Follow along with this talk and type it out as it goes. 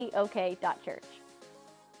www.beok.church.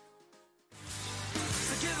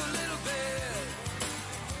 So give a little bit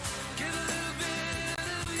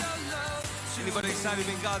of your love. Anybody excited to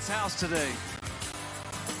be in God's house today?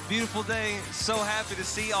 Beautiful day. So happy to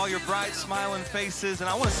see all your bright, smiling faces. And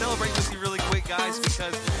I want to celebrate with you really quick, guys,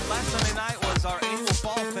 because last Sunday night was our annual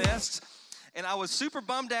Fall Fest. And I was super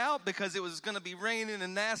bummed out because it was going to be raining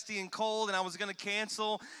and nasty and cold, and I was going to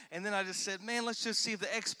cancel. And then I just said, man, let's just see if the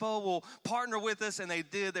Expo will partner with us. And they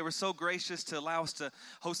did. They were so gracious to allow us to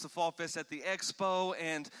host the Fall Fest at the Expo.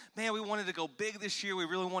 And, man, we wanted to go big this year. We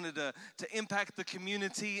really wanted to impact the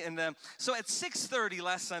community. And so at 6:30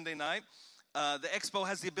 last Sunday night, the Expo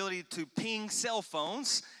has the ability to ping cell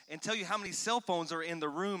phones and tell you how many cell phones are in the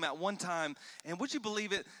room at one time. And would you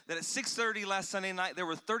believe it, that at 6:30 last Sunday night, there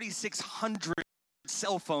were 3,600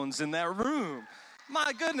 cell phones in that room.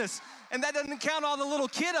 My goodness. And that doesn't count all the little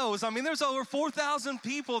kiddos. I mean, there's over 4,000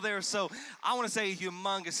 people there. So I want to say a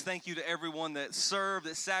humongous thank you to everyone that served,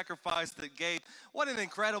 that sacrificed, that gave. What an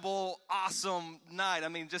incredible, awesome night. I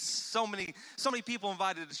mean, just so many people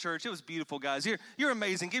invited to church. It was beautiful, guys. You're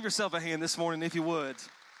amazing. Give yourself a hand this morning if you would.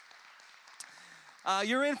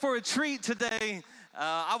 You're in for a treat today.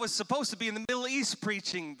 I was supposed to be in the Middle East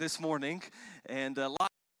preaching this morning, and a lot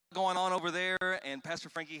going on over there, and Pastor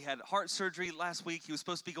Frankie had heart surgery last week. He was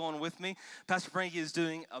supposed to be going with me. Pastor Frankie is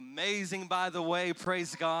doing amazing, by the way.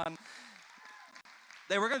 Praise God.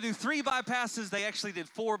 They were going to do 3 bypasses. They actually did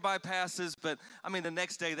 4 bypasses, but, I mean, the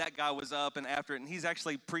next day that guy was up and after it, and he's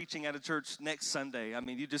actually preaching at a church next Sunday. I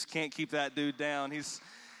mean, you just can't keep that dude down. He's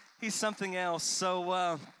something else.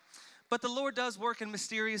 So, but the Lord does work in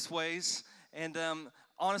mysterious ways, and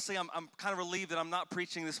honestly, I'm kind of relieved that I'm not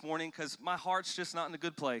preaching this morning because my heart's just not in a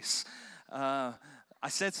good place. I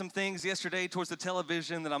said some things yesterday towards the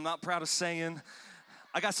television that I'm not proud of saying.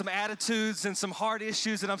 I got some attitudes and some heart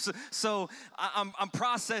issues, and I'm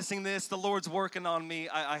processing this. The Lord's working on me.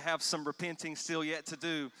 I have some repenting still yet to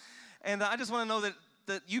do. And I just want to know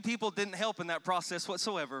that you people didn't help in that process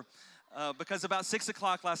whatsoever, because about 6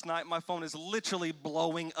 o'clock last night, my phone is literally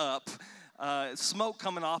blowing up. Smoke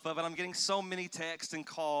coming off of it. I'm getting so many texts and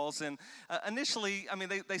calls. And initially, I mean,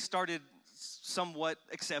 they started somewhat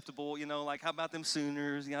acceptable, you know, like, how about them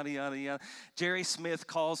Sooners, yada, yada, yada. Jerry Smith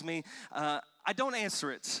calls me. I don't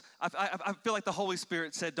answer it. I feel like the Holy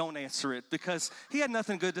Spirit said don't answer it because he had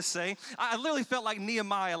nothing good to say. I literally felt like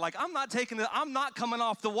Nehemiah, like, I'm not coming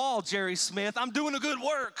off the wall, Jerry Smith. I'm doing a good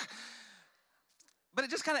work. But it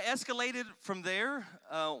just kind of escalated from there.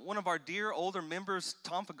 One of our dear older members,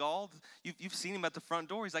 Tom Fagald, you've seen him at the front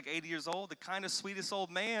door. He's like 80 years old, the kind of sweetest old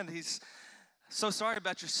man. He's so sorry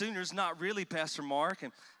about your Sooners. Not really, Pastor Mark.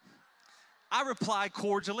 And I replied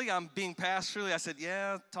cordially. I'm being pastorally. I said,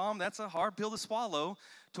 yeah, Tom, that's a hard pill to swallow.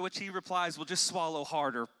 To which he replies, well, just swallow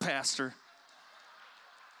harder, Pastor.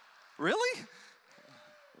 Really?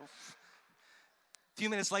 A few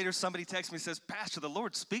minutes later, somebody texts me and says, Pastor, the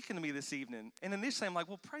Lord's speaking to me this evening. And initially, I'm like,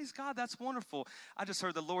 well, praise God, that's wonderful. I just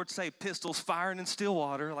heard the Lord say, pistols firing in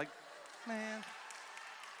Stillwater. Like, man.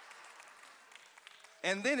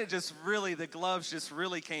 And then the gloves just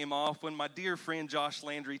really came off when my dear friend Josh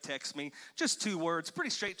Landry texts me. Just 2 words, pretty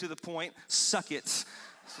straight to the point, suck it.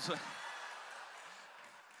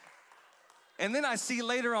 And then I see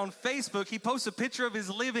later on Facebook, he posts a picture of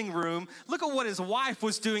his living room. Look at what his wife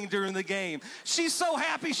was doing during the game. She's so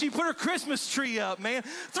happy she put her Christmas tree up, man.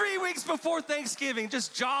 3 weeks before Thanksgiving,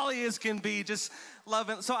 just jolly as can be, just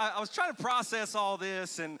loving. So I was trying to process all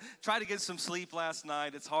this and try to get some sleep last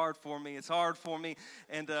night. It's hard for me.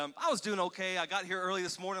 And I was doing okay. I got here early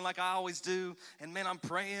this morning like I always do. And, man, I'm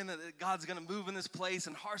praying that God's going to move in this place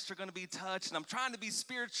and hearts are going to be touched. And I'm trying to be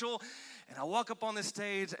spiritual. And I walk up on this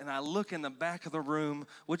stage and I look in the back of the room.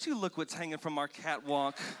 Would you look what's hanging from our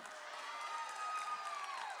catwalk?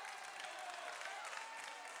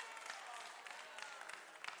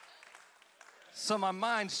 So my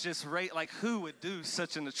mind's just like, who would do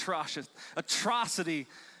such an atrocity?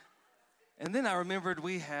 And then I remembered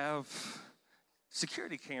we have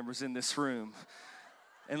security cameras in this room.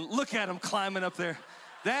 And look at them climbing up there.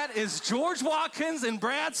 That is George Watkins and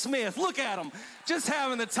Brad Smith. Look at them, just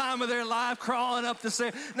having the time of their life, crawling up the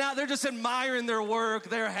stairs. Now they're just admiring their work.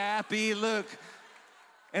 They're happy. Look.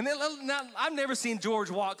 And then, now, I've never seen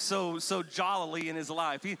George walk so jollily in his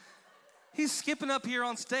life. He's skipping up here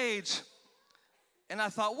on stage. And I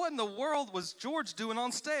thought, what in the world was George doing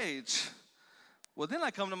on stage? Well, then I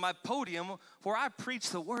come to my podium where I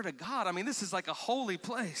preach the word of God. I mean, this is like a holy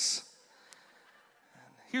place.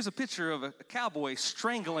 Here's a picture of a cowboy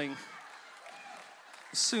strangling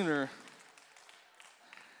a Sooner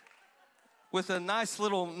with a nice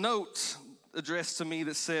little note addressed to me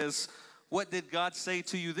that says, "What did God say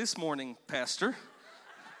to you this morning, Pastor?"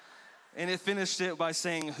 And it finished it by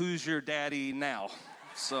saying, "Who's your daddy now?"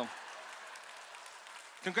 So,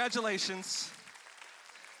 congratulations.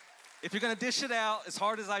 If you're going to dish it out as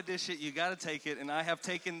hard as I dish it, you got to take it. And I have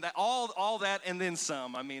taken that, all that and then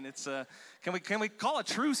some. I mean, it's can we call a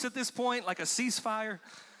truce at this point, like a ceasefire?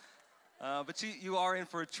 But you are in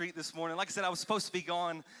for a treat this morning. Like I said, I was supposed to be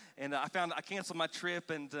gone, and I canceled my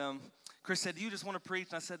trip. And Chris said, "Do you just want to preach?"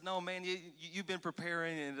 And I said, "No, man, you've been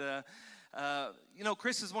preparing." And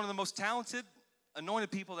Chris is one of the most talented,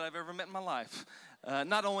 anointed people that I've ever met in my life.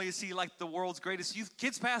 Not only is he like the world's greatest youth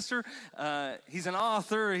kids pastor, he's an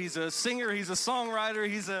author, he's a singer, he's a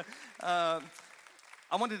songwriter,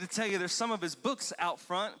 I wanted to tell you there's some of his books out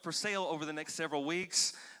front for sale over the next several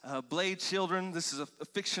weeks. Blade Children, this is a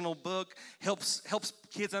fictional book, helps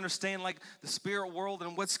kids understand like the spirit world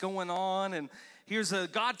and what's going on. And here's a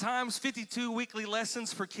God Times 52 weekly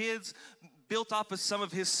lessons for kids built off of some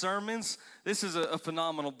of his sermons. This is a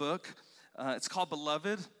phenomenal book. It's called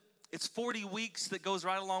Beloved. It's 40 weeks that goes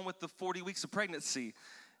right along with the 40 weeks of pregnancy.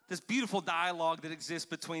 This beautiful dialogue that exists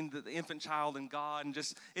between the infant child and God, and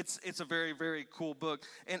just it's a very, very cool book.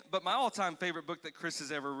 But my all-time favorite book that Chris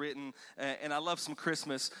has ever written, and I love some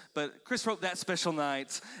Christmas, but Chris wrote That Special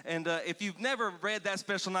Night. And if you've never read That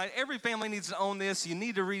Special Night, every family needs to own this. You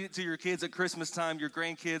need to read it to your kids at Christmas time, your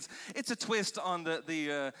grandkids. It's a twist on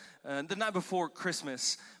the night before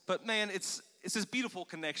Christmas. But man, it's this beautiful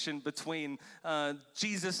connection between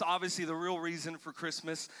Jesus, obviously the real reason for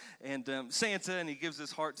Christmas, and Santa, and he gives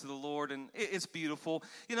his heart to the Lord, and it's beautiful.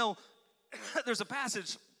 You know, there's a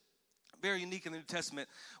passage very unique in the New Testament.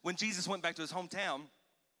 When Jesus went back to his hometown,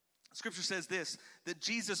 Scripture says this, that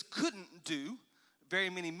Jesus couldn't do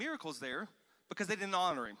very many miracles there because they didn't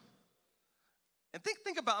honor him. And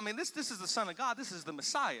think about, I mean, this is the Son of God. This is the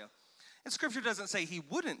Messiah. And Scripture doesn't say he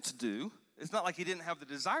wouldn't do. It's not like he didn't have the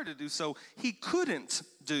desire to do so. He couldn't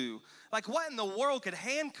do. Like, what in the world could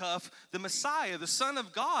handcuff the Messiah, the Son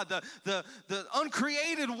of God, the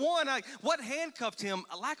uncreated one? Like, what handcuffed him?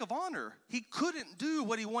 A lack of honor. He couldn't do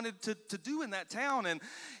what he wanted to do in that town. And,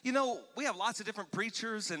 you know, we have lots of different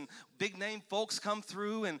preachers and big-name folks come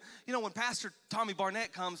through. And, you know, when Pastor Tommy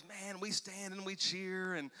Barnett comes, man, we stand and we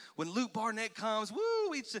cheer. And when Luke Barnett comes,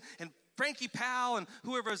 woo, and Frankie Powell and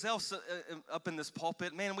whoever else up in this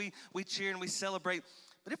pulpit, man, we cheer and we celebrate.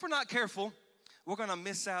 But if we're not careful, we're going to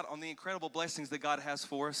miss out on the incredible blessings that God has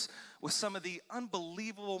for us with some of the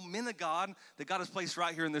unbelievable men of God that God has placed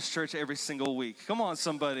right here in this church every single week. Come on,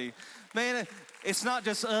 somebody. Man, it's not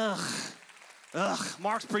just,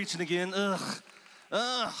 Mark's preaching again,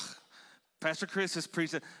 Pastor Chris is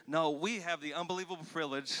preaching. No, we have the unbelievable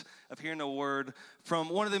privilege of hearing a word from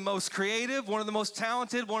one of the most creative, one of the most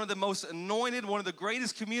talented, one of the most anointed, one of the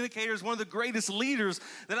greatest communicators, one of the greatest leaders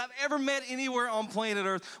that I've ever met anywhere on planet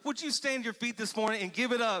Earth. Would you stand your feet this morning and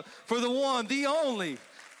give it up for the one, the only,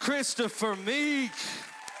 Christopher Meek.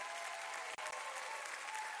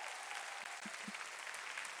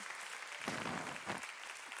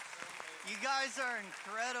 You guys are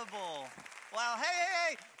incredible. Wow,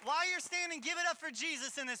 hey, while you're standing, give it up for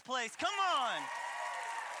Jesus in this place. Come on.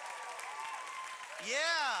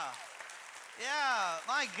 Yeah,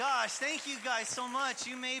 my gosh, thank you guys so much.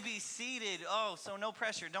 You may be seated. Oh, so no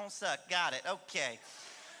pressure, don't suck. Got it, okay.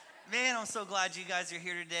 Man, I'm so glad you guys are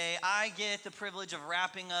here today. I get the privilege of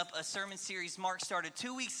wrapping up a sermon series Mark started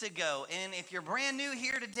 2 weeks ago. And if you're brand new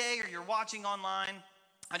here today or you're watching online,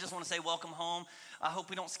 I just want to say welcome home. I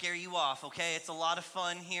hope we don't scare you off, okay? It's a lot of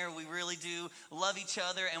fun here. We really do love each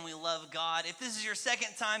other and we love God. If this is your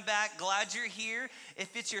second time back, glad you're here.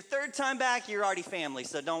 If it's your third time back, you're already family,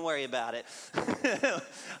 so don't worry about it.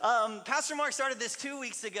 Pastor Mark started this 2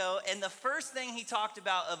 weeks ago, and the first thing he talked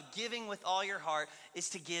about of giving with all your heart is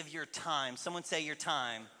to give your time. Someone say your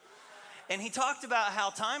time. And he talked about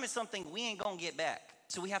how time is something we ain't gonna get back,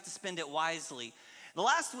 so we have to spend it wisely. The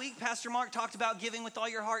last week, Pastor Mark talked about giving with all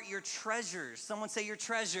your heart, your treasures. Someone say your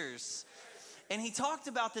treasures. And he talked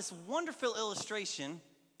about this wonderful illustration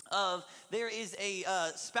of there is a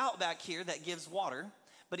spout back here that gives water,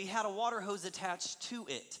 but he had a water hose attached to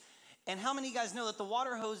it. And how many of you guys know that the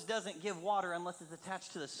water hose doesn't give water unless it's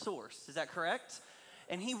attached to the source? Is that correct?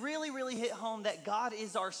 And he really hit home that God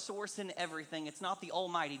is our source in everything. It's not the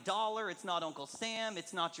almighty dollar. It's not Uncle Sam.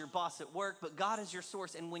 It's not your boss at work. But God is your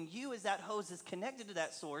source. And when you, as that hose, is connected to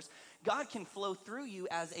that source, God can flow through you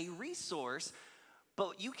as a resource.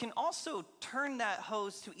 But you can also turn that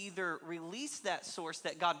hose to either release that source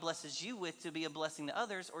that God blesses you with to be a blessing to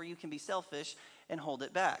others, or you can be selfish and hold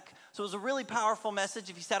it back. So it was a really powerful message.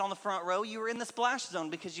 If you sat on the front row, you were in the splash zone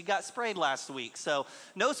because you got sprayed last week. So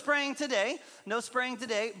no spraying today,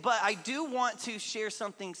 but I do want to share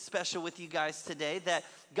something special with you guys today that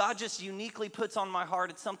God just uniquely puts on my heart.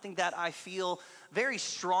 It's something that I feel very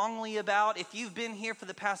strongly about. If you've been here for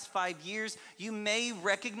the past 5 years, you may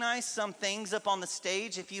recognize some things up on the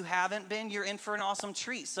stage. If you haven't been, you're in for an awesome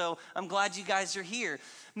treat. So I'm glad you guys are here.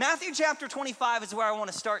 Matthew chapter 25 is where I want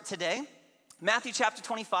to start today. Matthew chapter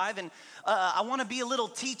 25, and I want to be a little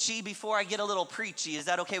teachy before I get a little preachy. Is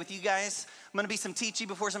that okay with you guys? I'm going to be some teachy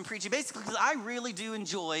before some preachy, basically because I really do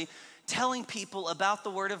enjoy telling people about the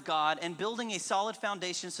Word of God and building a solid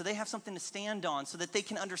foundation so they have something to stand on, so that they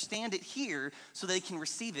can understand it here, so they can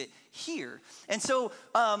receive it here. And so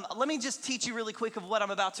let me just teach you really quick of what I'm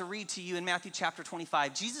about to read to you in Matthew chapter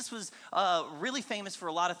 25. Jesus was really famous for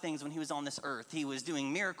a lot of things when he was on this earth. He was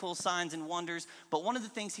doing miracles, signs, and wonders, but one of the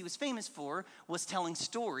things he was famous for was telling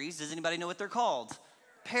stories. Does anybody know what they're called?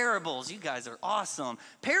 Parables. You guys are awesome.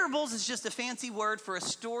 Parables is just a fancy word for a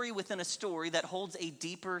story within a story that holds a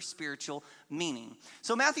deeper spiritual meaning.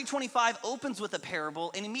 So Matthew 25 opens with a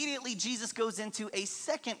parable, and immediately Jesus goes into a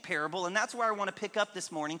second parable, and that's where I want to pick up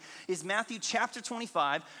this morning, is Matthew chapter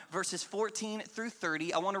 25, verses 14 through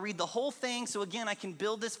 30. I want to read the whole thing, so again, I can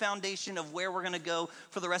build this foundation of where we're going to go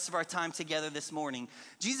for the rest of our time together this morning.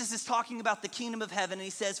 Jesus is talking about the kingdom of heaven, and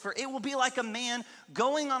he says, "For it will be like a man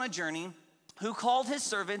going on a journey who called his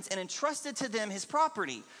servants and entrusted to them his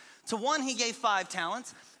property. To one he gave 5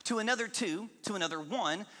 talents, to another 2, to another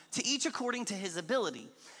 1, to each according to his ability.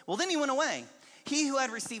 Well, then he went away. He who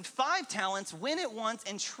had received 5 talents went at once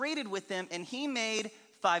and traded with them, and he made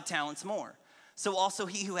 5 talents more. So also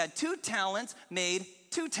he who had 2 talents made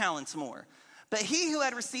 2 talents more. But he who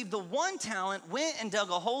had received the 1 talent went and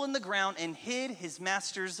dug a hole in the ground and hid his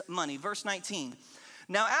master's money." Verse 19.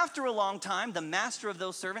 "Now after a long time, the master of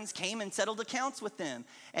those servants came and settled accounts with them.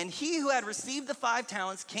 And he who had received the 5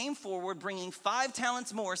 talents came forward, bringing 5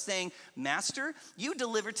 talents more, saying, 'Master, you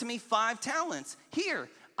delivered to me 5 talents. Here,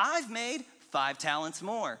 I've made 5 talents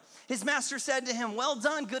more.' His master said to him, 'Well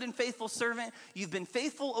done, good and faithful servant. You've been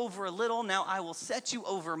faithful over a little. Now I will set you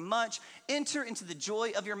over much. Enter into the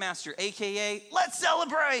joy of your master,'" AKA, let's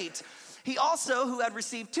celebrate. "He also, who had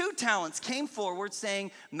received 2 talents, came forward,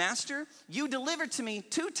 saying, 'Master, you delivered to me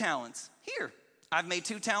 2 talents. Here, I've made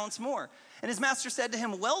 2 talents more.' And his master said to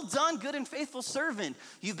him, 'Well done, good and faithful servant.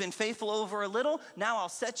 You've been faithful over a little. Now I'll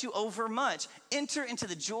set you over much. Enter into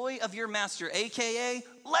the joy of your master,'" AKA,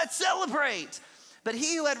 let's celebrate. "But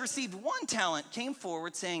he who had received 1 talent came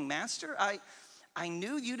forward, saying, 'Master, I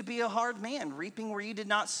knew you to be a hard man, reaping where you did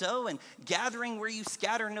not sow and gathering where you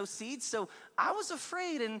scattered no seeds. So I was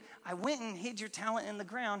afraid and I went and hid your talent in the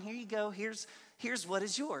ground. Here you go. Here's what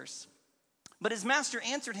is yours.' But his master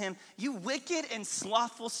answered him, 'You wicked and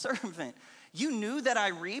slothful servant. You knew that I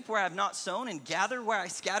reap where I have not sown and gather where I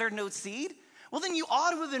scattered no seed? Well, then you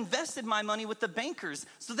ought to have invested my money with the bankers,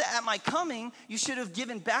 so that at my coming you should have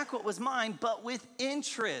given back what was mine, but with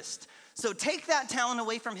interest. So take that talent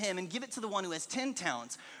away from him and give it to the one who has 10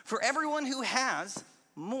 talents. For everyone who has,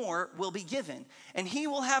 more will be given, and he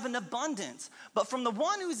will have an abundance. But from the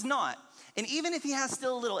one who's not, and even if he has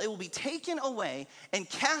still a little, it will be taken away. And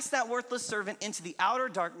cast that worthless servant into the outer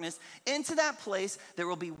darkness. Into that place there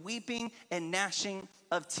will be weeping and gnashing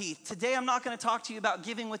of teeth." Today I'm not going to talk to you about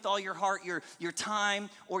giving with all your heart, your time,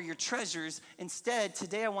 or your treasures. Instead,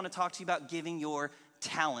 today I want to talk to you about giving your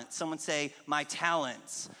talents. Someone say, "My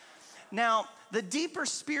talents." Now, the deeper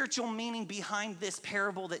spiritual meaning behind this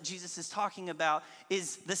parable that Jesus is talking about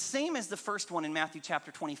is the same as the first one in Matthew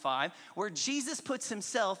chapter 25, where Jesus puts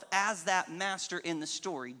himself as that master in the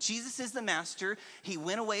story. Jesus is the master. He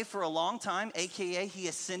went away for a long time, AKA he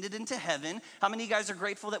ascended into heaven. How many of you guys are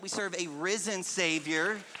grateful that we serve a risen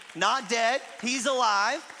Savior? Not dead, he's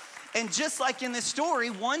alive. And just like in this story,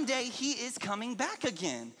 one day he is coming back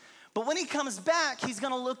again. But when he comes back, he's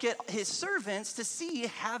going to look at his servants to see,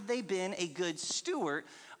 have they been a good steward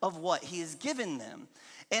of what he has given them?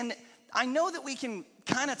 And I know that we can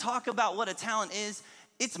kind of talk about what a talent is.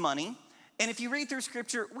 It's money. And if you read through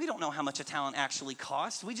scripture, we don't know how much a talent actually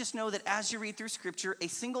costs. We just know that as you read through scripture, a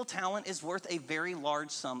single talent is worth a very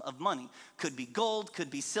large sum of money. Could be gold, could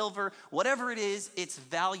be silver, whatever it is, it's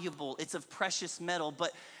valuable. It's of precious metal.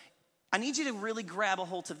 But I need you to really grab a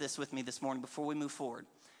hold of this with me this morning before we move forward.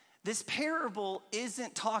 This parable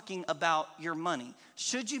isn't talking about your money.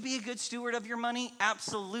 Should you be a good steward of your money?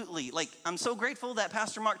 Absolutely. Like, I'm so grateful that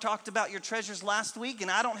Pastor Mark talked about your treasures last week,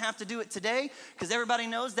 and I don't have to do it today because everybody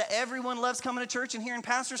knows that everyone loves coming to church and hearing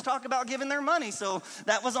pastors talk about giving their money. So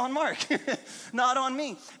that was on Mark, not on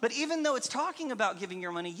me. But even though it's talking about giving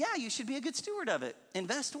your money, yeah, you should be a good steward of it.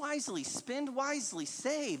 Invest wisely, spend wisely,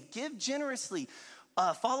 save, give generously,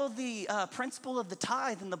 follow the principle of the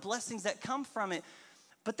tithe and the blessings that come from it.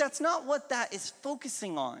 But that's not what that is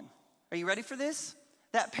focusing on. Are you ready for this?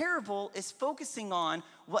 That parable is focusing on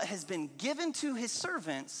what has been given to his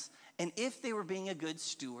servants and if they were being a good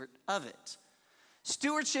steward of it.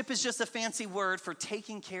 Stewardship is just a fancy word for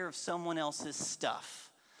taking care of someone else's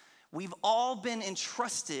stuff. We've all been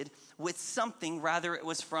entrusted with something, rather it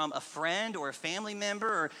was from a friend or a family member,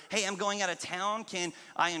 or, hey, I'm going out of town, can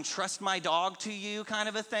I entrust my dog to you, kind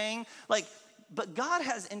of a thing. But God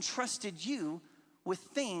has entrusted you with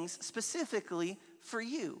things specifically for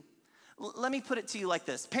you. Let me put it to you like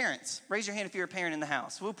this. Parents, raise your hand if you're a parent in the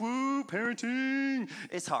house. Whoop, whoop, parenting.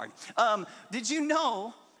 It's hard. Did you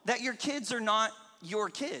know that your kids are not your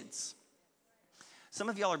kids? Some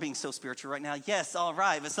of y'all are being so spiritual right now. Yes, all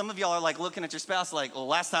right. But some of y'all are like looking at your spouse like, well,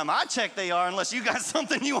 last time I checked they are, unless you got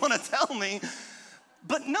something you want to tell me.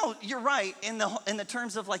 But no, you're right in the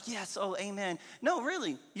terms of like, yes, oh, amen. No,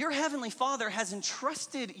 really, your heavenly Father has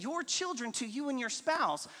entrusted your children to you and your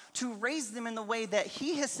spouse to raise them in the way that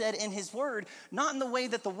he has said in his word, not in the way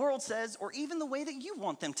that the world says or even the way that you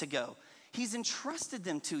want them to go. He's entrusted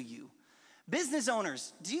them to you. Business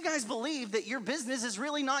owners, do you guys believe that your business is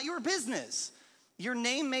really not your business? Your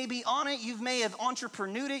name may be on it. You may have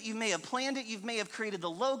entrepreneured it. You may have planned it. You may have created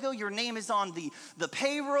the logo. Your name is on the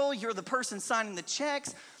payroll. You're the person signing the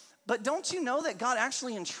checks. But don't you know that God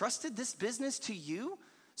actually entrusted this business to you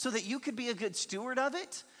so that you could be a good steward of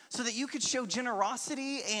it? So that you could show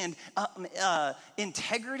generosity and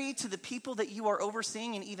integrity to the people that you are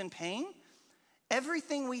overseeing and even paying?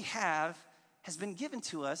 Everything we have has been given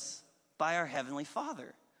to us by our Heavenly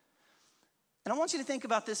Father. And I want you to think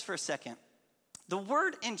about this for a second. The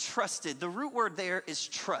word entrusted, the root word there is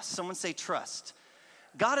trust. Someone say trust.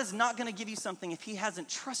 God is not going to give you something if he hasn't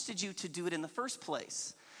trusted you to do it in the first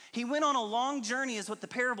place. He went on a long journey is what the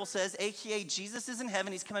parable says, aka Jesus is in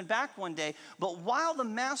heaven. He's coming back one day. But while the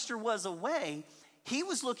master was away, he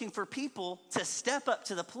was looking for people to step up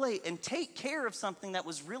to the plate and take care of something that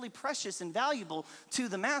was really precious and valuable to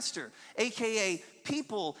the master, aka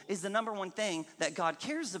people is the number one thing that God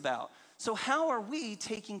cares about. So how are we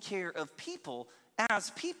taking care of people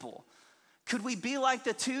as people? Could we be like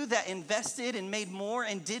the two that invested and made more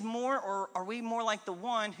and did more? Or are we more like the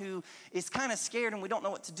one who is kind of scared and we don't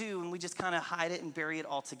know what to do and we just kind of hide it and bury it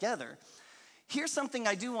all together? Here's something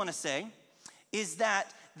I do want to say is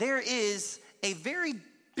that there is a very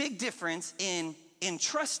big difference in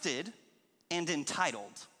entrusted and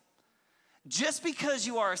entitled. Just because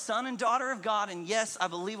you are a son and daughter of God, and yes, I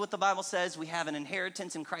believe what the Bible says, we have an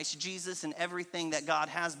inheritance in Christ Jesus and everything that God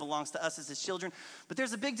has belongs to us as his children. But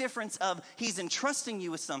there's a big difference of he's entrusting you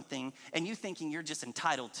with something and you thinking you're just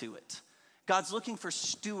entitled to it. God's looking for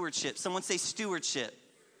stewardship. Someone say stewardship.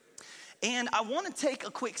 And I want to take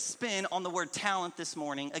a quick spin on the word talent this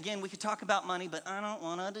morning. Again, we could talk about money, but I don't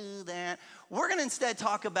want to do that. We're going to instead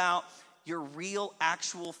talk about your real,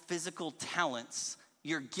 actual, physical talents,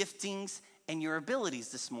 your giftings, and your abilities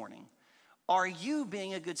this morning. Are you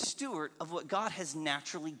being a good steward of what God has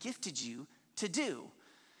naturally gifted you to do?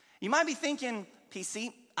 You might be thinking,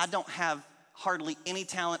 PC, I don't have hardly any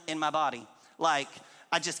talent in my body. Like,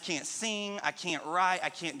 I just can't sing, I can't write, I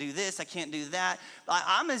can't do this, I can't do that.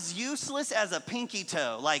 I'm as useless as a pinky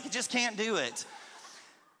toe. Like, just can't do it.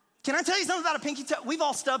 Can I tell you something about a pinky toe? We've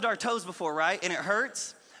all stubbed our toes before, right? And it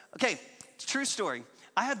hurts. Okay, true story.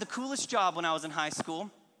 I had the coolest job when I was in high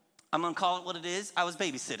school. I'm gonna call it what it is. I was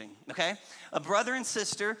babysitting, okay? A brother and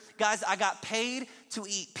sister. Guys, I got paid to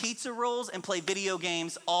eat pizza rolls and play video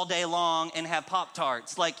games all day long and have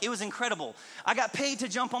Pop-Tarts. Like, it was incredible. I got paid to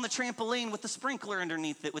jump on the trampoline with the sprinkler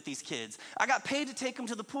underneath it with these kids. I got paid to take them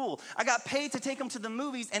to the pool. I got paid to take them to the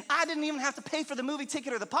movies, and I didn't even have to pay for the movie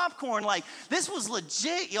ticket or the popcorn. Like, this was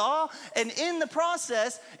legit, y'all. And in the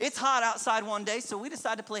process, it's hot outside one day, so we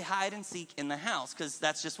decided to play hide and seek in the house because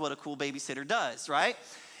that's just what a cool babysitter does, right?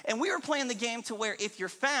 And we were playing the game to where if you're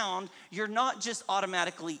found, you're not just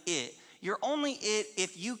automatically it. You're only it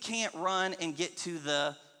if you can't run and get to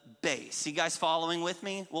the base. You guys following with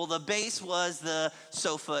me? Well, the base was the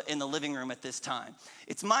sofa in the living room at this time.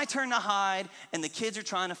 It's my turn to hide, and the kids are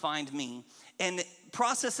trying to find me. And the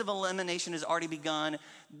process of elimination has already begun.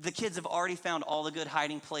 The kids have already found all the good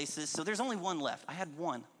hiding places, so there's only one left. I had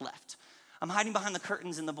one left. I'm hiding behind the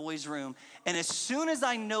curtains in the boys' room. And as soon as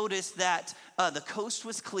I noticed that the coast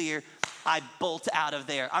was clear, I bolt out of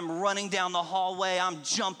there. I'm running down the hallway. I'm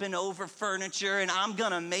jumping over furniture, and I'm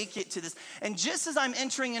going to make it to this. And just as I'm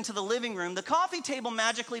entering into the living room, the coffee table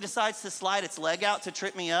magically decides to slide its leg out to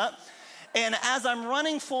trip me up. And as I'm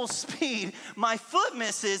running full speed, my foot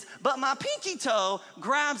misses, but my pinky toe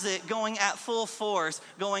grabs it going at full force,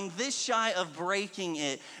 going this shy of breaking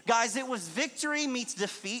it. Guys, it was victory meets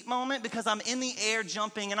defeat moment because I'm in the air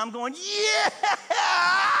jumping and I'm going, yeah!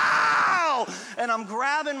 And I'm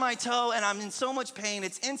grabbing my toe and I'm in so much pain.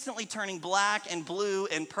 It's instantly turning black and blue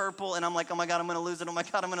and purple. And I'm like, oh my God, I'm gonna lose it. Oh my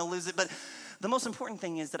God, I'm gonna lose it. But the most important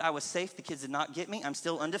thing is that I was safe. The kids did not get me. I'm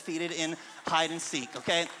still undefeated in hide and seek,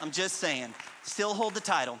 okay? I'm just saying. Still hold the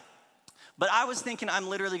title. But I was thinking I'm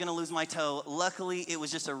literally going to lose my toe. Luckily, it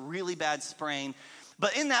was just a really bad sprain.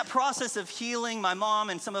 But in that process of healing, my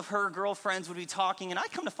mom and some of her girlfriends would be talking, and I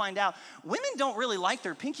come to find out women don't really like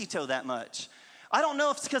their pinky toe that much. I don't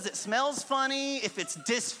know if it's because it smells funny, if it's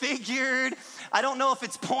disfigured. I don't know if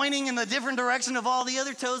it's pointing in the different direction of all the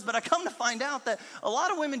other toes, but I come to find out that a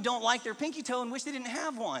lot of women don't like their pinky toe and wish they didn't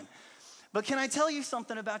have one. But can I tell you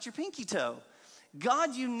something about your pinky toe?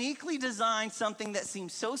 God uniquely designed something that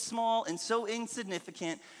seems so small and so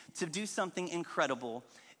insignificant to do something incredible.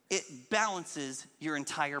 It balances your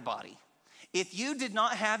entire body. If you did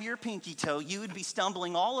not have your pinky toe, you would be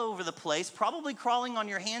stumbling all over the place, probably crawling on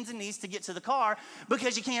your hands and knees to get to the car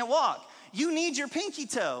because you can't walk. You need your pinky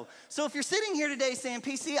toe. So if you're sitting here today saying,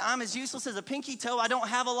 PC, I'm as useless as a pinky toe, I don't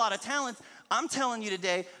have a lot of talents, I'm telling you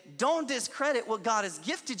today, don't discredit what God has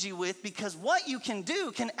gifted you with, because what you can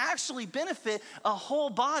do can actually benefit a whole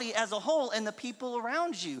body as a whole and the people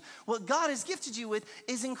around you. What God has gifted you with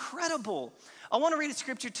is incredible. I want to read a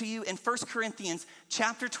scripture to you in 1 Corinthians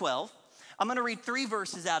chapter 12. I'm going to read 3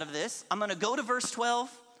 verses out of this. I'm going to go to verse 12.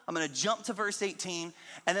 I'm going to jump to verse 18.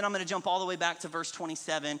 And then I'm going to jump all the way back to verse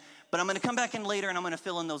 27. But I'm going to come back in later and I'm going to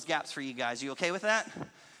fill in those gaps for you guys. You okay with that?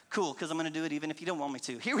 Cool, because I'm going to do it even if you don't want me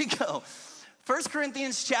to. Here we go. 1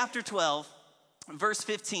 Corinthians chapter 12, verse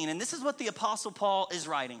 15. And this is what the Apostle Paul is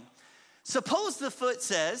writing. Suppose the foot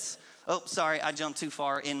says, oh, sorry, I jumped too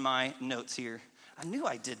far in my notes here. I knew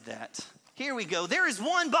I did that. Here we go. There is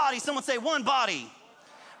one body. Someone say one body.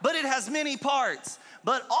 But it has many parts.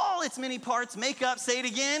 But all its many parts make up, say it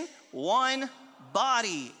again, one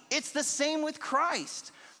body. It's the same with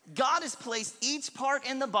Christ. God has placed each part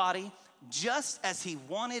in the body just as he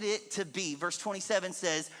wanted it to be. Verse 27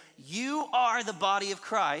 says, you are the body of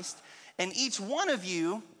Christ, and each one of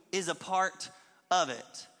you is a part of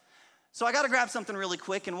it. So I got to grab something really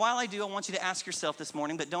quick, and while I do, I want you to ask yourself this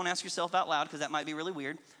morning, but don't ask yourself out loud because that might be really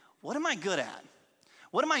weird. What am I good at?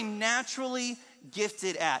 What am I naturally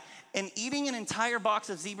gifted at? And eating an entire box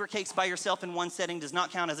of zebra cakes by yourself in one setting does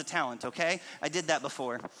not count as a talent, okay? I did that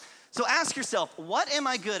before. So ask yourself, what am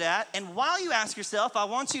I good at? And while you ask yourself, I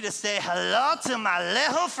want you to say hello to my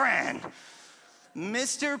little friend,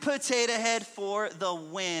 Mr. Potato Head, for the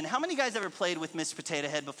win. How many guys ever played with Mr. Potato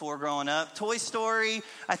Head before growing up? Toy Story,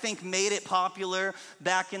 I think, made it popular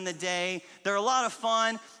back in the day. They're a lot of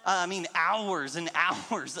fun. Hours and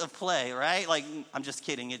hours of play, right? Like, I'm just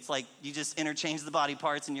kidding. It's like you just interchange the body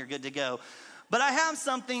parts and you're good to go. But I have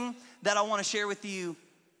something that I want to share with you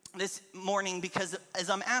this morning, because as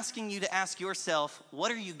I'm asking you to ask yourself,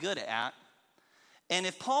 what are you good at? And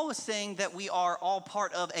if Paul was saying that we are all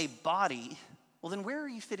part of a body, well, then where are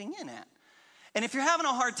you fitting in at? And if you're having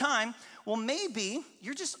a hard time, well, maybe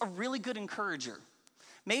you're just a really good encourager.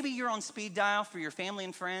 Maybe you're on speed dial for your family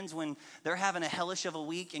and friends when they're having a hellish of a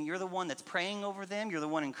week, and you're the one that's praying over them. You're the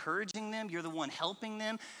one encouraging them. You're the one helping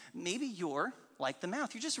them. Maybe you're like the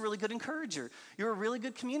mouth. You're just a really good encourager. You're a really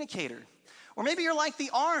good communicator. Or maybe you're like the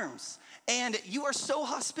arms, and you are so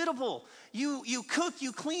hospitable. You cook,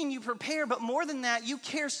 you clean, you prepare, but more than that, you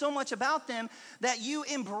care so much about them that you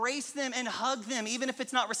embrace them and hug them, even if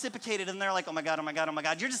it's not reciprocated, and they're like, oh my God, oh my God, oh my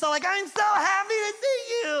God. You're just all like, I'm so happy to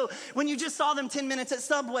see you. When you just saw them 10 minutes at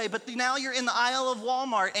Subway, but now you're in the aisle of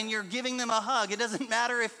Walmart and you're giving them a hug. It doesn't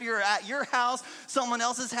matter if you're at your house, someone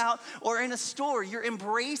else's house, or in a store. You're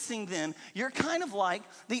embracing them. You're kind of like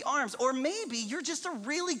the arms. Or maybe you're just a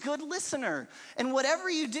really good listener. And whatever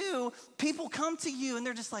you do, people come to you and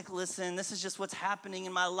they're just like, listen, this is just what's happening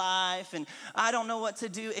in my life and I don't know what to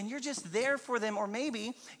do. And you're just there for them. Or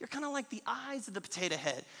maybe you're kind of like the eyes of the potato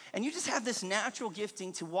head. And you just have this natural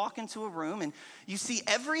gifting to walk into a room and you see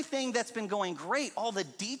everything that's been going great, all the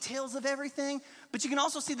details of everything, but you can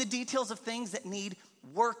also see the details of things that need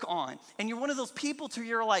work on. And you're one of those people to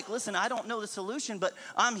you're like, listen, I don't know the solution, but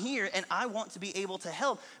I'm here and I want to be able to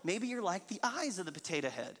help. Maybe you're like the eyes of the potato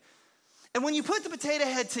head. And when you put the potato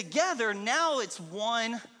head together, now it's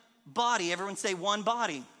one body. Everyone say one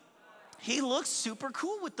body. He looks super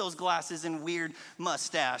cool with those glasses and weird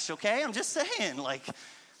mustache, okay? I'm just saying, like,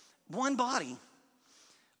 one body.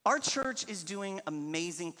 Our church is doing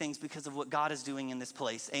amazing things because of what God is doing in this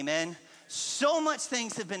place, amen? So much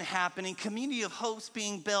things have been happening. Community of Hope's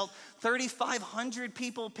being built. 3,500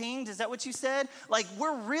 people pinged, is that what you said? Like,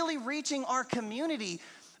 we're really reaching our community.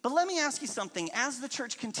 But let me ask you something. As the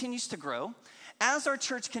church continues to grow, as our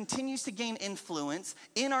church continues to gain influence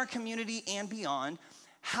in our community and beyond,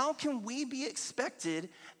 how can we be expected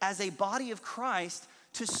as a body of Christ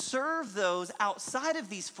to serve those outside of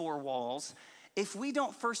these four walls if we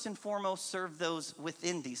don't first and foremost serve those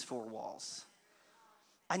within these four walls?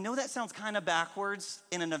 I know that sounds kind of backwards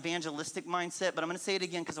in an evangelistic mindset, but I'm going to say it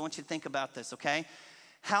again because I want you to think about this, okay?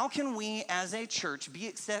 How can we as a church be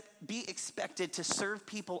expected to serve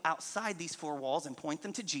people outside these four walls and point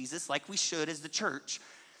them to Jesus like we should as the church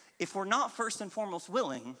if we're not first and foremost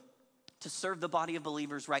willing to serve the body of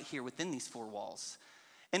believers right here within these four walls?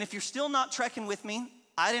 And if you're still not trekking with me,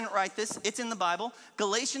 I didn't write this, it's in the Bible.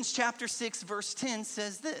 Galatians chapter 6 verse 10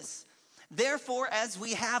 says this: therefore, as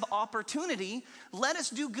we have opportunity, let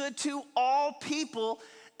us do good to all people,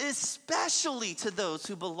 especially to those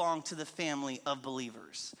who belong to the family of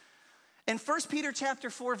believers. In 1 Peter chapter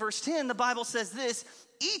 4 verse 10, the Bible says this: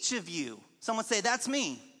 each of you, someone say, that's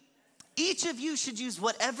me. Each of you should use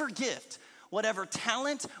whatever gift, whatever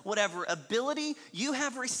talent, whatever ability you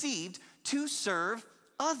have received to serve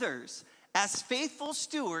others as faithful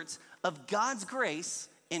stewards of God's grace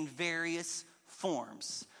in various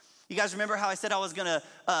forms. You guys remember how I said I was gonna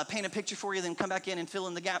paint a picture for you, then come back in and fill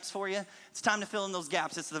in the gaps for you? It's time to fill in those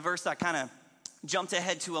gaps. It's the verse I kind of jumped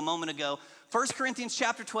ahead to a moment ago. 1 Corinthians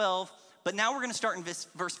chapter 12, but now we're gonna start in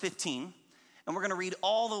verse 15, and we're gonna read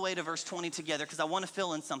all the way to verse 20 together because I wanna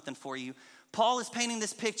fill in something for you. Paul is painting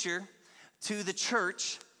this picture to the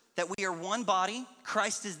church that we are one body.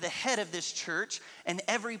 Christ is the head of this church, and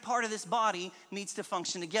every part of this body needs to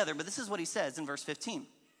function together. But this is what he says in verse 15.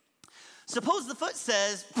 Suppose the foot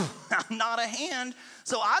says, I'm not a hand,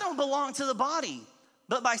 so I don't belong to the body.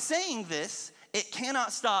 But by saying this, it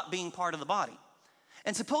cannot stop being part of the body.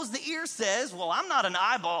 And suppose the ear says, well, I'm not an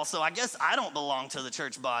eyeball, so I guess I don't belong to the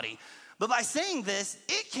church body. But by saying this,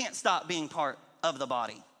 it can't stop being part of the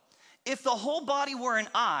body. If the whole body were an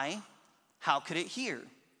eye, how could it hear?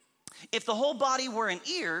 If the whole body were an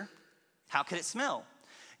ear, how could it smell?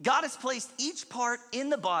 God has placed each part in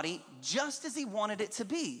the body just as he wanted it to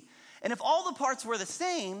be. And if all the parts were the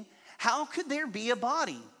same, how could there be a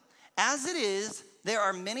body? As it is, there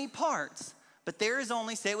are many parts, but there is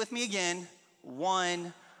only, say it with me again,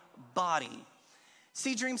 one body.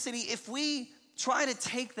 See, Dream City, if we try to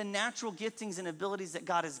take the natural giftings and abilities that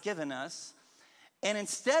God has given us, and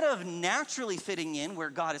instead of naturally fitting in where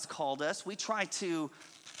God has called us, we try to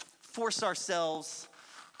force ourselves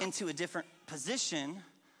into a different position,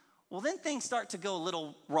 well, then things start to go a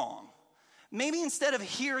little wrong. Maybe instead of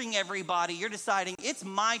hearing everybody, you're deciding it's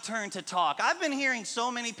my turn to talk. I've been hearing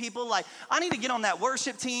so many people like, I need to get on that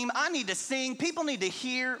worship team. I need to sing. People need to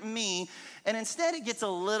hear me. And instead it gets a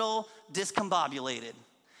little discombobulated.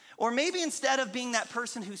 Or maybe instead of being that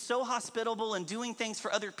person who's so hospitable and doing things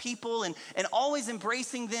for other people and always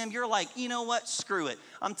embracing them, you're like, you know what, screw it.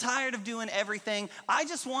 I'm tired of doing everything. I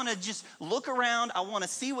just want to just look around. I want to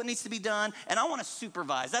see what needs to be done, and I want to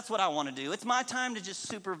supervise. That's what I want to do. It's my time to just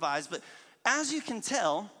supervise. But as you can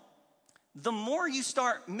tell, the more you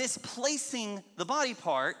start misplacing the body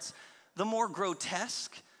parts, the more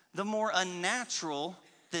grotesque, the more unnatural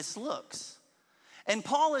this looks. And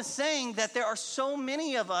Paul is saying that there are so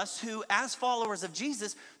many of us who, as followers of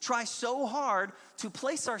Jesus, try so hard to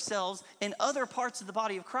place ourselves in other parts of the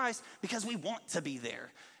body of Christ because we want to be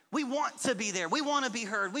there. We want to be there. We want to be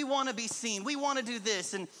heard. We want to be seen. We want to do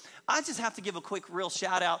this. And I just have to give a quick real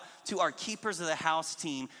shout out to our Keepers of the House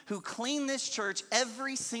team who clean this church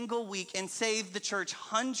every single week and save the church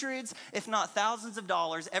hundreds, if not thousands of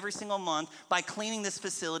dollars every single month by cleaning this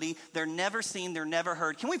facility. They're never seen, they're never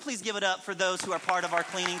heard. Can we please give it up for those who are part of our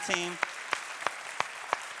cleaning team?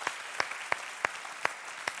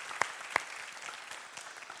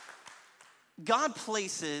 God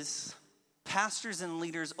places pastors and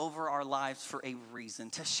leaders over our lives for a reason,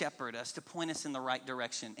 to shepherd us, to point us in the right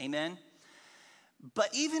direction. Amen? But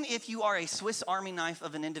even if you are a Swiss Army knife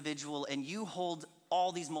of an individual and you hold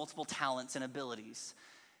all these multiple talents and abilities,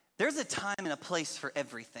 there's a time and a place for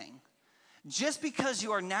everything. Just because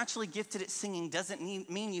you are naturally gifted at singing doesn't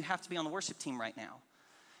mean you have to be on the worship team right now.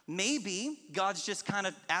 Maybe God's just kind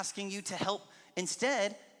of asking you to help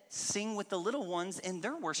instead sing with the little ones in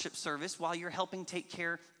their worship service while you're helping take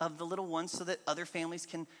care of the little ones so that other families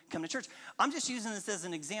can come to church. I'm just using this as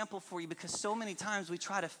an example for you because so many times we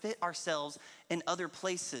try to fit ourselves in other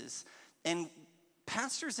places. And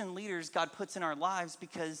pastors and leaders God puts in our lives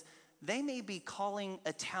because they may be calling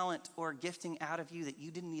a talent or a gifting out of you that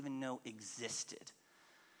you didn't even know existed.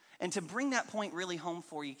 And to bring that point really home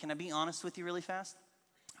for you, can I be honest with you really fast?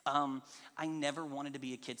 I never wanted to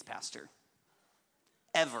be a kids pastor.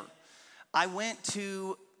 Ever. I went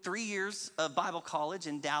to 3 years of Bible college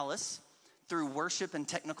in Dallas through worship and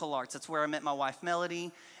technical arts. That's where I met my wife,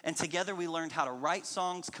 Melody. And together we learned how to write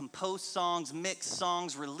songs, compose songs, mix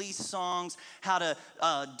songs, release songs, how to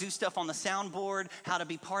do stuff on the soundboard, how to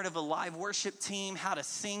be part of a live worship team, how to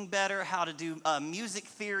sing better, how to do music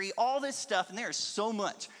theory, all this stuff. And there is so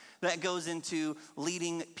much that goes into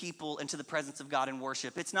leading people into the presence of God in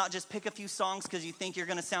worship. It's not just pick a few songs because you think you're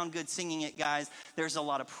going to sound good singing it, guys. There's a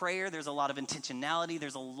lot of prayer. There's a lot of intentionality.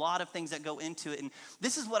 There's a lot of things that go into it. And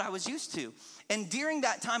this is what I was used to. And during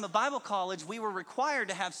that time of Bible college, we were required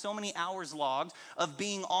to have so many hours logged of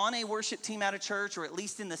being on a worship team at a church or at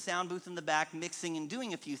least in the sound booth in the back mixing and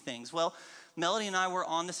doing a few things. Well, Melody and I were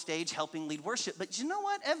on the stage helping lead worship. But you know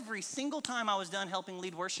what? Every single time I was done helping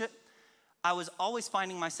lead worship, I was always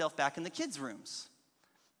finding myself back in the kids' rooms.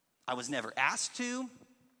 I was never asked to.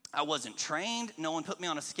 I wasn't trained. No one put me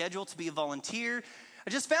on a schedule to be a volunteer. I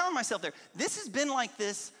just found myself there. This has been like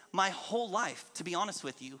this my whole life, to be honest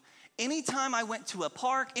with you. Anytime I went to a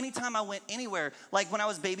park, anytime I went anywhere, like when I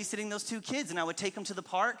was babysitting those two kids and I would take them to the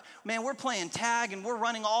park, man, we're playing tag and we're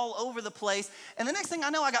running all over the place. And the next thing I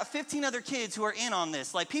know, I got 15 other kids who are in on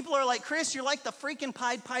this. Like people are like, Chris, you're like the freaking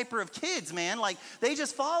Pied Piper of kids, man. Like they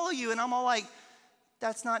just follow you. And I'm all like,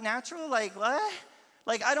 that's not natural. Like what?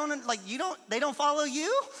 Like they don't follow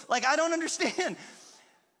you? Like I don't understand.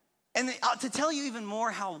 And to tell you even more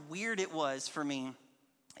how weird it was for me,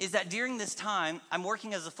 is that during this time, I'm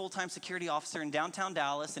working as a full-time security officer in downtown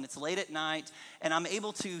Dallas, and it's late at night, and I'm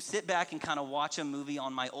able to sit back and kind of watch a movie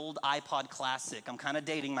on my old iPod Classic. I'm kind of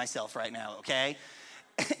dating myself right now, okay?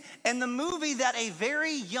 And the movie that a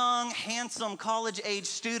very young, handsome, college-age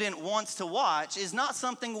student wants to watch is not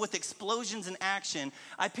something with explosions and action.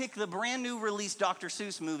 I pick the brand new released Dr.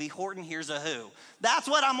 Seuss movie, Horton Hears a Who. That's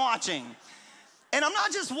what I'm watching. And I'm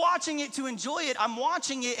not just watching it to enjoy it. I'm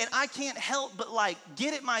watching it and I can't help but like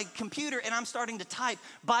get at my computer and I'm starting to type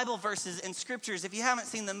Bible verses and scriptures. If you haven't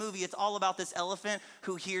seen the movie, it's all about this elephant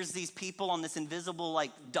who hears these people on this invisible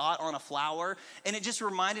like dot on a flower. And it just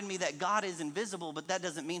reminded me that God is invisible, but that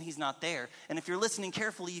doesn't mean he's not there. And if you're listening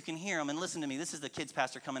carefully, you can hear him. And listen to me, this is the kids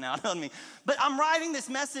pastor coming out on me. But I'm writing this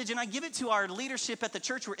message and I give it to our leadership at the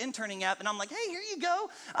church we're interning at. And I'm like, hey, here you go.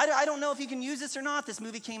 I don't know if you can use this or not. This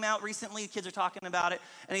movie came out recently. The kids are talking about it.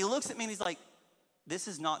 And he looks at me and he's like, this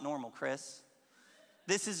is not normal, Chris.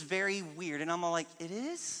 This is very weird. And I'm all like, it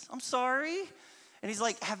is? I'm sorry. And he's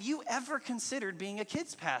like, have you ever considered being a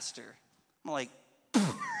kids pastor? I'm like,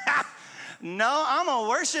 no, I'm a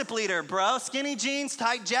worship leader, bro. Skinny jeans,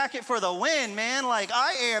 tight jacket for the win, man. Like,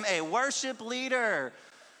 I am a worship leader.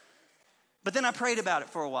 But then I prayed about it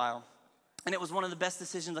for a while. And it was one of the best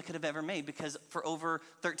decisions I could have ever made because for over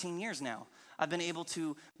 13 years now, I've been able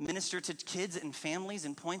to minister to kids and families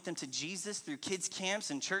and point them to Jesus through kids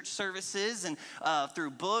camps and church services and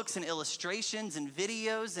through books and illustrations and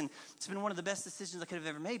videos. And it's been one of the best decisions I could have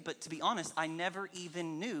ever made. But to be honest, I never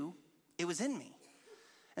even knew it was in me.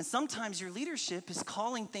 And sometimes your leadership is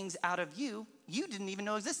calling things out of you didn't even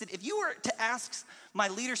know existed. If you were to ask my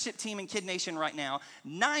leadership team in Kid Nation right now,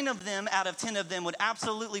 9 of them out of 10 of them would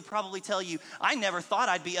absolutely probably tell you, I never thought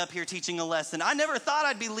I'd be up here teaching a lesson. I never thought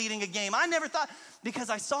I'd be leading a game. I never thought, because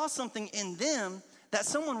I saw something in them that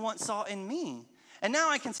someone once saw in me. And now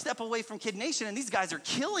I can step away from Kid Nation and these guys are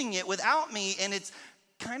killing it without me. And it's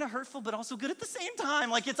kind of hurtful, but also good at the same time.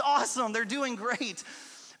 Like it's awesome. They're doing great.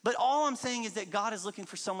 But all I'm saying is that God is looking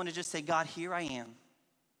for someone to just say, God, here I am.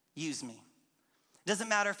 Use me. It doesn't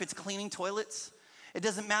matter if it's cleaning toilets. It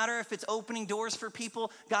doesn't matter if it's opening doors for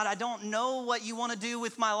people. God, I don't know what you want to do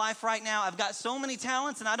with my life right now. I've got so many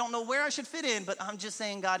talents and I don't know where I should fit in, but I'm just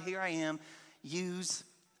saying, God, here I am. Use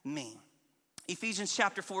me. Ephesians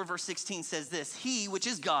chapter 4, verse 16 says this, He, which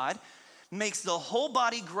is God, makes the whole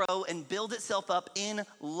body grow and build itself up in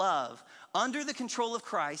love. Under the control of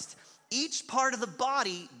Christ, each part of the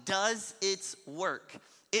body does its work.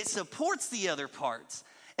 It supports the other parts.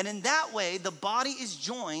 And in that way, the body is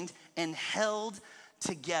joined and held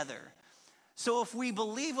together. So if we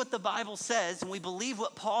believe what the Bible says and we believe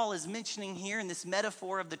what Paul is mentioning here in this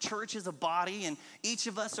metaphor of the church as a body and each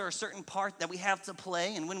of us are a certain part that we have to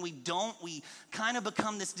play, and when we don't, we kind of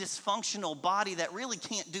become this dysfunctional body that really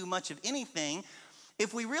can't do much of anything.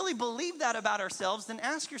 If we really believe that about ourselves, then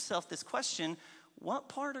ask yourself this question: what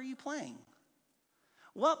part are you playing?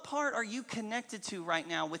 What part are you connected to right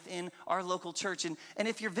now within our local church? And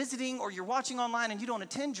if you're visiting or you're watching online and you don't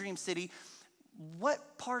attend Dream City,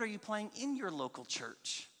 what part are you playing in your local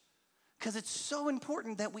church? Because it's so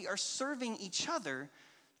important that we are serving each other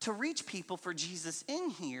to reach people for Jesus in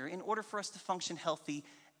here in order for us to function healthy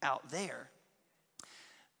out there.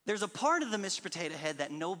 There's a part of the Mr. Potato Head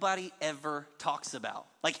that nobody ever talks about,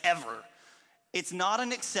 like ever. It's not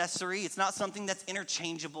an accessory. It's not something that's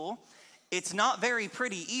interchangeable. It's not very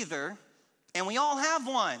pretty either, and we all have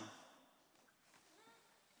one.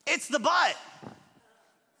 It's the butt.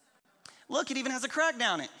 Look, it even has a crack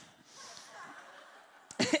down it.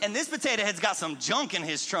 And this potato head's got some junk in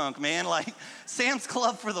his trunk, man, like Sam's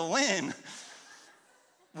Club for the win.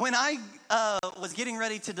 When I was getting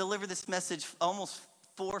ready to deliver this message almost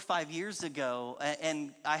 4 or 5 years ago,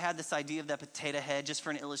 and I had this idea of that potato head just for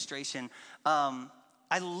an illustration, I'm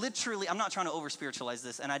not trying to over-spiritualize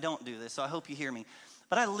this, and I don't do this, so I hope you hear me.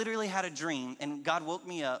 But I literally had a dream, and God woke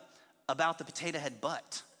me up about the potato head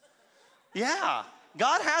butt. Yeah.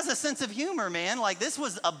 God has a sense of humor, man. Like, this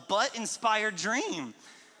was a butt-inspired dream.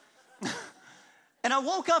 And I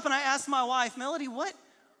woke up and I asked my wife, Melody,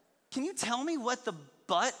 can you tell me what the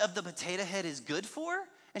butt of the potato head is good for?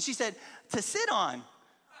 And she said, to sit on.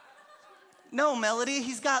 No, Melody,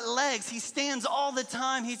 he's got legs. He stands all the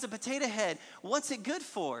time. He's a potato head. What's it good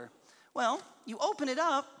for? Well, you open it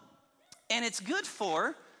up, and it's good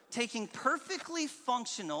for taking perfectly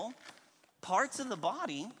functional parts of the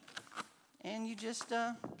body, and you just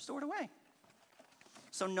store it away.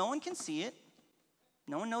 So no one can see it.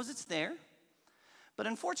 No one knows it's there. But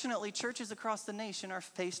unfortunately, churches across the nation are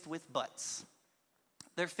faced with butts.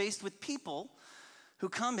 They're faced with people who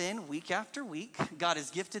come in week after week. God has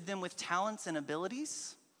gifted them with talents and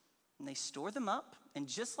abilities, and they store them up. And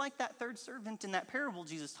just like that third servant in that parable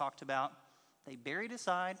Jesus talked about, they bury it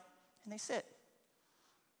aside and they sit.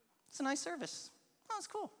 It's a nice service. Oh, it's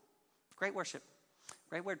cool. Great worship.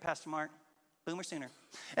 Great word, Pastor Mark. Boomer sooner.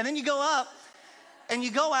 And then you go up and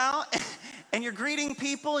you go out and you're greeting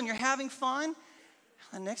people and you're having fun.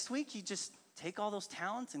 And next week you just take all those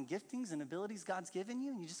talents and giftings and abilities God's given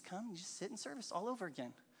you, and you just come and you just sit in service all over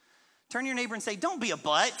again. Turn to your neighbor and say, don't be a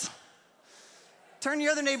butt. Turn to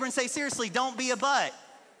your other neighbor and say, seriously, don't be a butt.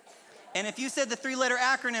 And if you said the 3-letter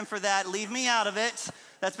acronym for that, leave me out of it.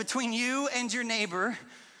 That's between you and your neighbor.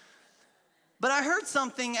 But I heard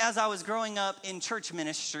something as I was growing up in church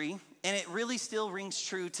ministry, and it really still rings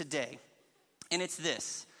true today. And it's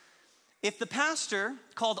this. If the pastor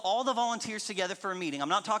called all the volunteers together for a meeting, I'm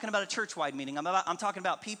not talking about a church-wide meeting, I'm talking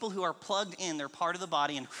about people who are plugged in, they're part of the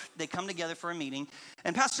body, and they come together for a meeting.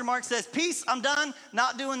 And Pastor Mark says, peace, I'm done,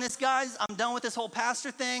 not doing this, guys. I'm done with this whole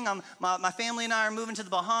pastor thing. My family and I are moving to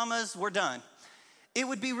the Bahamas. We're done. It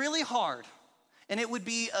would be really hard, and it would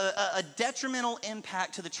be a detrimental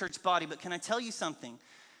impact to the church body. But can I tell you something?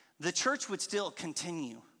 The church would still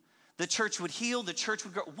continue. The church would heal. The church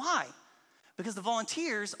would grow. Why? Because the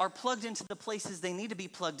volunteers are plugged into the places they need to be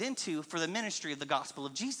plugged into for the ministry of the gospel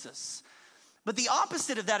of Jesus. But the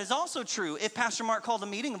opposite of that is also true. If Pastor Mark called a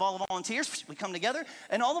meeting of all the volunteers, we come together,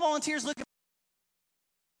 and all the volunteers look at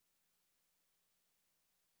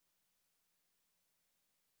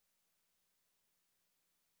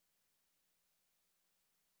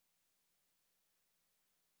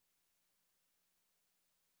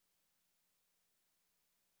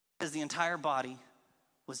as the entire body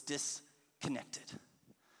was disconnected.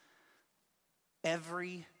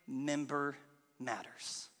 Every member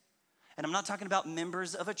matters. And I'm not talking about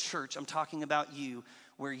members of a church. I'm talking about you,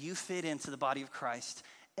 where you fit into the body of Christ.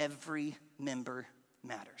 Every member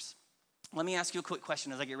matters. Let me ask you a quick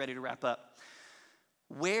question as I get ready to wrap up.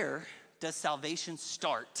 Where does salvation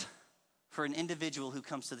start for an individual who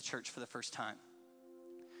comes to the church for the first time?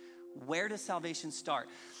 Where does salvation start?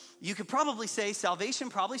 You could probably say salvation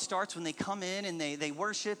probably starts when they come in and they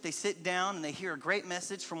worship, they sit down, and they hear a great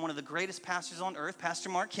message from one of the greatest pastors on earth, Pastor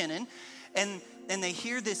Mark Kennan, and they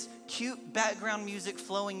hear this cute background music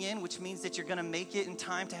flowing in, which means that you're going to make it in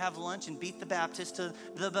time to have lunch and beat the Baptist to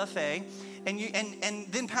the buffet. And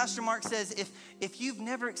then Pastor Mark says, if you've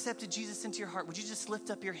never accepted Jesus into your heart, would you just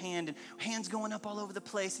lift up your hand, and hands going up all over the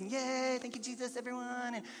place, and yay, thank you, Jesus,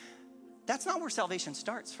 everyone. And that's not where salvation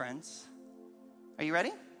starts, friends. Are you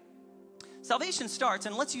ready? Salvation starts,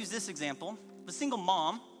 and let's use this example, the single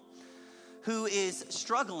mom who is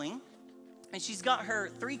struggling and she's got her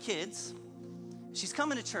 3 kids. She's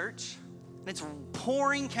coming to church, and it's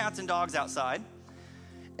pouring cats and dogs outside.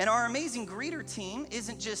 And our amazing greeter team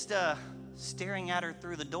isn't just staring at her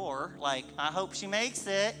through the door like, I hope she makes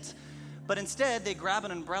it. But instead, they grab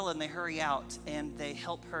an umbrella and they hurry out, and they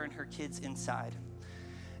help her and her kids inside.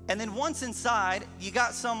 And then once inside, you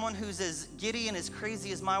got someone who's as giddy and as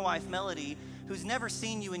crazy as my wife, Melody, who's never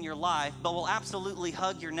seen you in your life, but will absolutely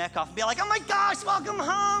hug your neck off and be like, oh my gosh, welcome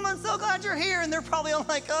home. I'm so glad you're here. And they're probably all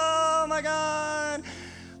like, oh my God.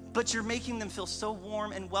 But you're making them feel so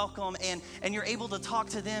warm and welcome, and you're able to talk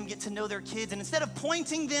to them, get to know their kids. And instead of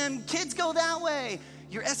pointing them, kids go that way,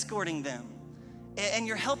 you're escorting them. And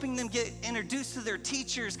you're helping them get introduced to their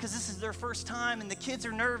teachers because this is their first time, and the kids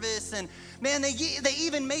are nervous. And man, they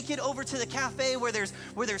even make it over to the cafe where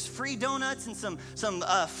there's free donuts and some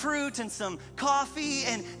fruit and some coffee,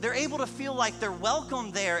 and they're able to feel like they're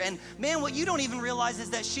welcome there. And man, what you don't even realize is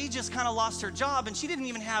that she just kind of lost her job, and she didn't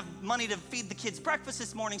even have money to feed the kids breakfast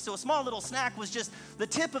this morning. So a small little snack was just the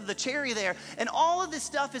tip of the cherry there. And all of this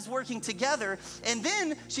stuff is working together. And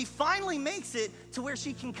then she finally makes it to where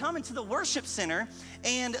she can come into the worship center,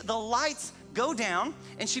 and the lights go down,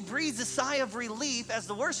 and she breathes a sigh of relief as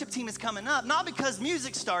the worship team is coming up, not because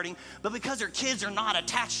music's starting, but because her kids are not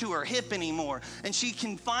attached to her hip anymore. And she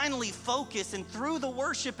can finally focus, and through the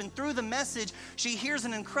worship and through the message, she hears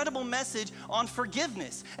an incredible message on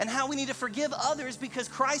forgiveness and how we need to forgive others because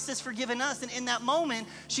Christ has forgiven us. And in that moment,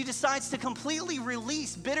 she decides to completely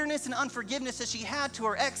release bitterness and unforgiveness that she had to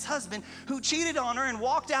her ex-husband who cheated on her and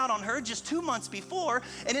walked out on her just 2 months before.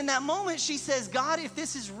 And in that moment, she says, God, if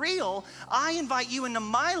this is real, I invite you into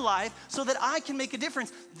my life so that I can make a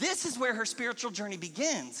difference. This is where her spiritual journey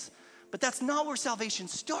begins. But that's not where salvation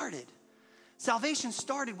started. Salvation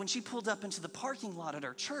started when she pulled up into the parking lot at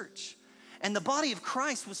our church. And the body of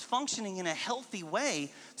Christ was functioning in a healthy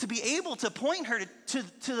way to be able to point her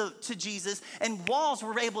to Jesus, and walls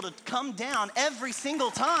were able to come down every single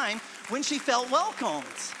time when she felt welcomed.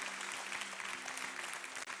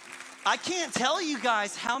 I can't tell you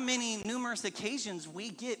guys how many numerous occasions we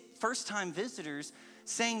get first-time visitors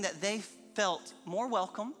saying that they felt more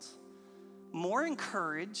welcomed, more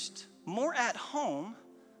encouraged, more at home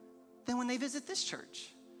than when they visit this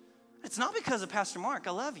church. It's not because of Pastor Mark,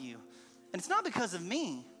 I love you. And it's not because of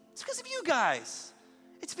me. It's because of you guys.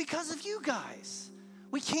 It's because of you guys.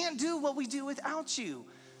 We can't do what we do without you.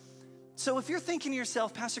 So if you're thinking to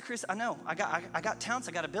yourself, Pastor Chris, I know, I got talents,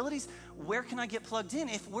 I got abilities, where can I get plugged in?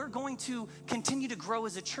 If we're going to continue to grow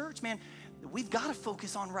as a church, man, we've got to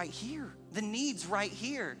focus on right here, the needs right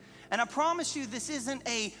here. And I promise you, this isn't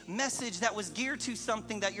a message that was geared to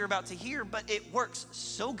something that you're about to hear, but it works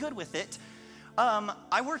so good with it.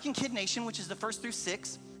 I work in Kid Nation, which is the 1st through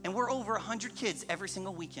 6th, and we're over 100 kids every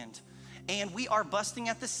single weekend. And we are busting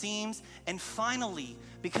at the seams. And finally,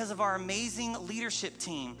 because of our amazing leadership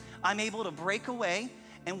team, I'm able to break away.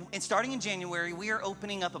 And starting in January, we are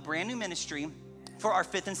opening up a brand new ministry for our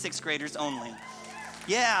 5th and 6th graders only.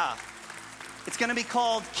 Yeah, it's gonna be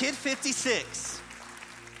called Kid 56.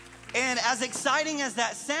 And as exciting as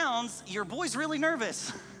that sounds, your boy's really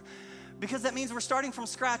nervous because that means we're starting from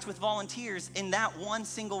scratch with volunteers in that one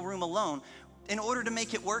single room alone. In order to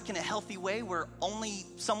make it work in a healthy way where only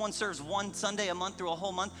someone serves one Sunday a month through a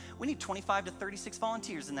whole month, we need 25 to 36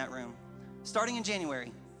 volunteers in that room, starting in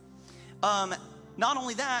January. Not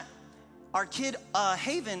only that, our Kid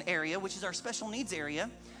Haven area, which is our special needs area,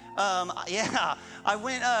 I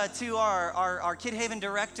went to our Kid Haven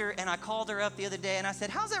director, and I called her up the other day, and I said,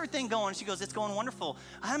 how's everything going? She goes, it's going wonderful.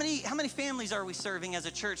 How many families are we serving as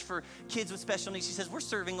a church for kids with special needs? She says, we're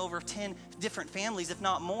serving over 10 different families, if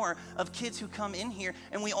not more, of kids who come in here,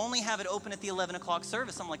 and we only have it open at the 11 o'clock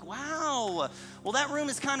service. I'm like, wow. Well, that room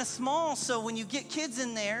is kind of small, so when you get kids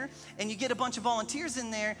in there, and you get a bunch of volunteers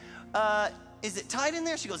in there, is it tight in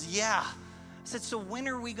there? She goes, yeah. I said, so when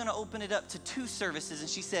are we going to open it up to 2 services? And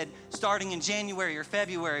she said, starting in January or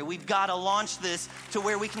February, we've got to launch this to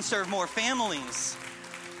where we can serve more families.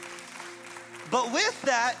 But with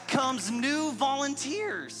that comes new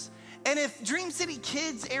volunteers. And if Dream City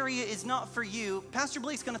Kids area is not for you, Pastor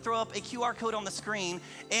Blake's going to throw up a QR code on the screen.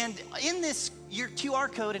 And in your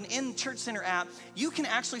QR code and in Church Center app, you can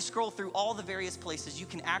actually scroll through all the various places. You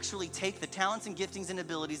can actually take the talents and giftings and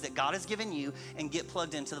abilities that God has given you and get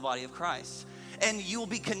plugged into the body of Christ. And you will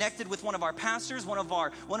be connected with one of our pastors, one of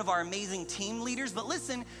our amazing team leaders. But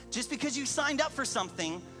listen, just because you signed up for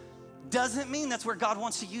something doesn't mean that's where God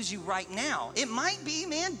wants to use you right now. It might be,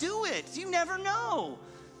 man, do it. You never know.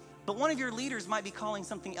 But one of your leaders might be calling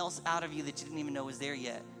something else out of you that you didn't even know was there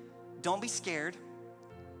yet. Don't be scared.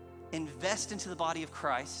 Invest into the body of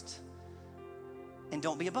Christ. And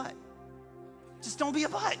don't be a butt. Just don't be a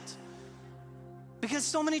butt. Because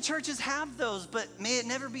so many churches have those, but may it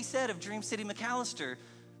never be said of Dream City McAllister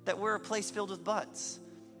that we're a place filled with butts.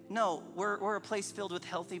 No, we're a place filled with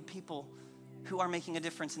healthy people who are making a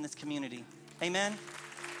difference in this community. Amen?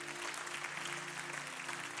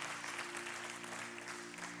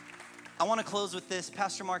 I want to close with this.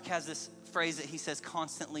 Pastor Mark has this phrase that he says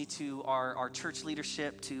constantly to our church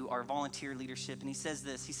leadership, to our volunteer leadership, and he says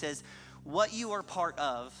this. He says, what you are part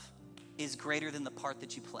of is greater than the part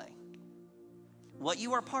that you play. What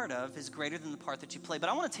you are part of is greater than the part that you play. But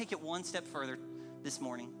I want to take it one step further this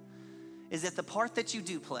morning, is that the part that you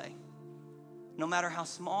do play, no matter how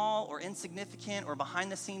small or insignificant or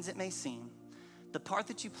behind the scenes it may seem, the part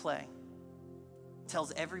that you play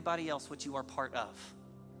tells everybody else what you are part of.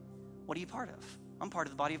 What are you part of? I'm part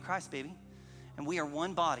of the body of Christ, baby. And we are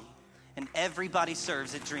one body, and everybody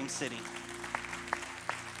serves at Dream City.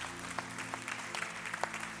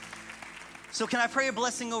 So can I pray a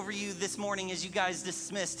blessing over you this morning as you guys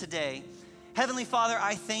dismiss today? Heavenly Father,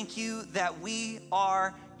 I thank you that we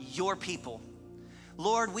are your people.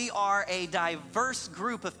 Lord, we are a diverse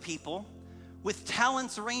group of people with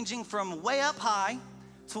talents ranging from way up high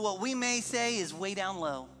to what we may say is way down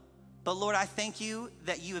low. But Lord, I thank you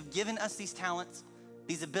that you have given us these talents,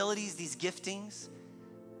 these abilities, these giftings.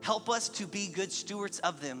 Help us to be good stewards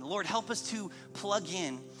of them. Lord, help us to plug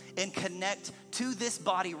in and connect to this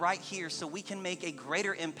body right here so we can make a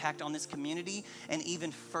greater impact on this community and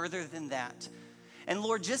even further than that. And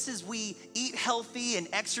Lord, just as we eat healthy and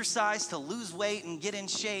exercise to lose weight and get in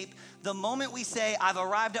shape, the moment we say, I've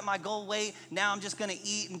arrived at my goal weight, now I'm just gonna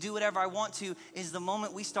eat and do whatever I want to, is the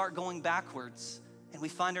moment we start going backwards and we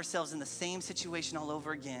find ourselves in the same situation all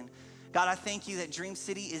over again. God, I thank you that Dream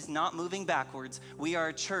City is not moving backwards. We are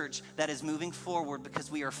a church that is moving forward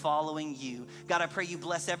because we are following you. God, I pray you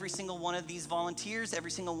bless every single one of these volunteers,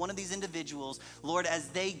 every single one of these individuals. Lord, as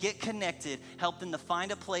they get connected, help them to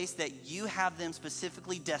find a place that you have them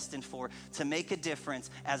specifically destined for to make a difference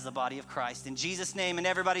as the body of Christ. In Jesus' name, and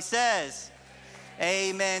everybody says,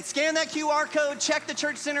 amen. Scan that QR code, check the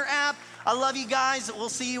Church Center app. I love you guys. We'll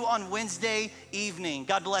see you on Wednesday evening.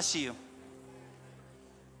 God bless you.